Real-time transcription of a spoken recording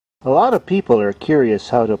A lot of people are curious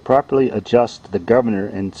how to properly adjust the governor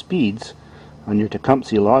and speeds on your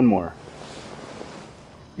Tecumseh lawnmower.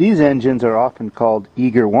 These engines are often called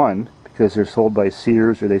Eager 1 because they're sold by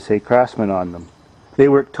Sears or they say Craftsman on them. They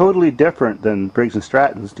work totally different than Briggs &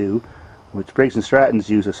 Stratton's do, which Briggs &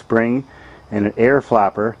 Stratton's use a spring and an air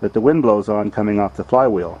flapper that the wind blows on coming off the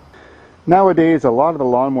flywheel. Nowadays, a lot of the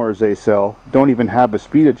lawnmowers they sell don't even have a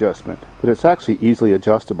speed adjustment, but it's actually easily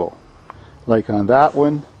adjustable. Like on that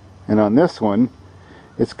one and on this one,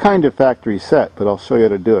 it's kind of factory set, but I'll show you how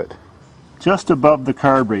to do it. Just above the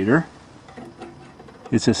carburetor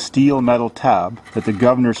is a steel metal tab that the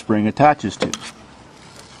governor spring attaches to.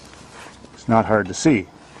 It's not hard to see.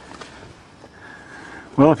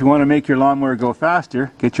 Well, if you want to make your lawnmower go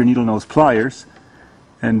faster, get your needle nose pliers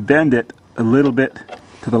and bend it a little bit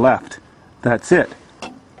to the left. That's it.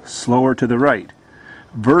 Slower to the right.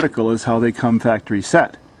 Vertical is how they come factory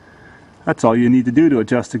set. That's all you need to do to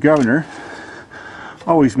adjust the governor.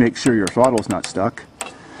 Always make sure your throttle's not stuck.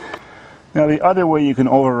 Now the other way you can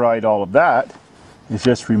override all of that is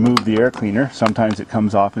just remove the air cleaner. Sometimes it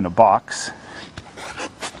comes off in a box.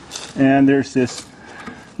 And there's this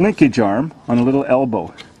linkage arm on a little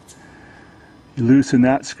elbow. You loosen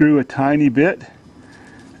that screw a tiny bit,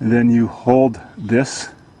 and then you hold this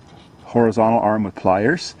horizontal arm with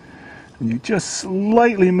pliers, and you just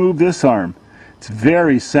slightly move this arm. It's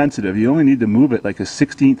very sensitive. You only need to move it like a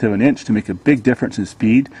 1/16 of an inch to make a big difference in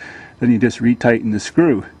speed. Then you just retighten the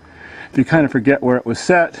screw. If you kind of forget where it was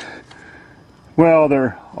set, well,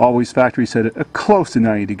 they're always factory set at close to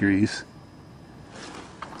 90 degrees.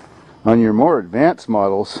 On your more advanced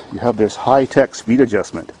models, you have this high-tech speed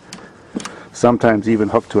adjustment, sometimes even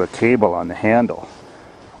hooked to a cable on the handle.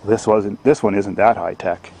 This one isn't that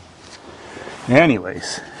high-tech.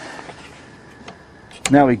 Anyways,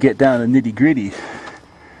 now we get down to nitty-gritty.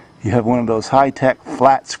 You have one of those high-tech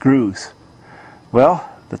flat screws. Well,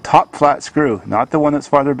 the top flat screw, not the one that's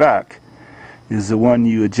farther back, is the one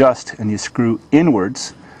you adjust and you screw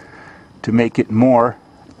inwards to make it more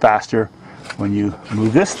faster when you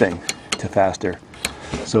move this thing to faster.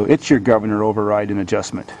 So it's your governor override and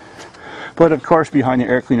adjustment. But of course, behind the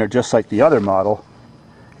air cleaner, just like the other model,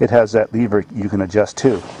 it has that lever you can adjust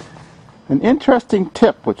too. An interesting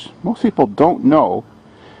tip, which most people don't know,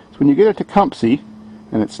 is when you get a Tecumseh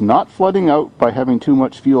and it's not flooding out by having too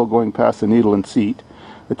much fuel going past the needle and seat,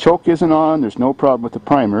 the choke isn't on, there's no problem with the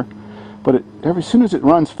primer, but as soon as it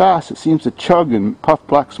runs fast, it seems to chug and puff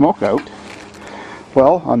black smoke out.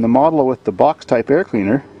 Well, on the model with the box type air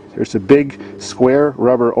cleaner, there's a big square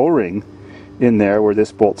rubber O-ring in there where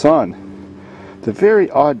this bolts on. It's a very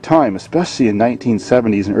odd time, especially in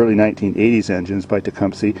 1970s and early 1980s engines by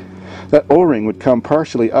Tecumseh, that O-ring would come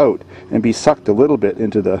partially out and be sucked a little bit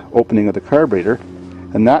into the opening of the carburetor,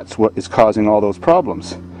 and that's what is causing all those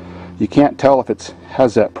problems. You can't tell if it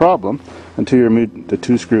has that problem until you remove the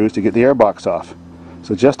two screws to get the airbox off.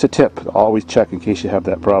 So just a tip, always check in case you have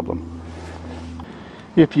that problem.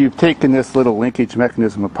 If you've taken this little linkage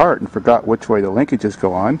mechanism apart and forgot which way the linkages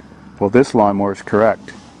go on, well, this lawnmower is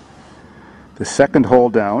correct. The second hole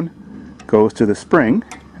down goes to the spring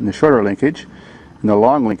and the shorter linkage, and the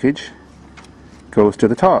long linkage goes to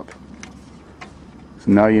the top.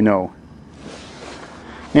 So now you know.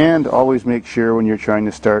 And always make sure when you're trying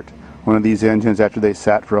to start one of these engines after they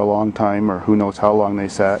sat for a long time, or who knows how long they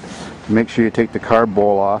sat, make sure you take the carb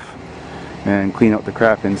bowl off and clean out the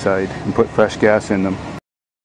crap inside and put fresh gas in them.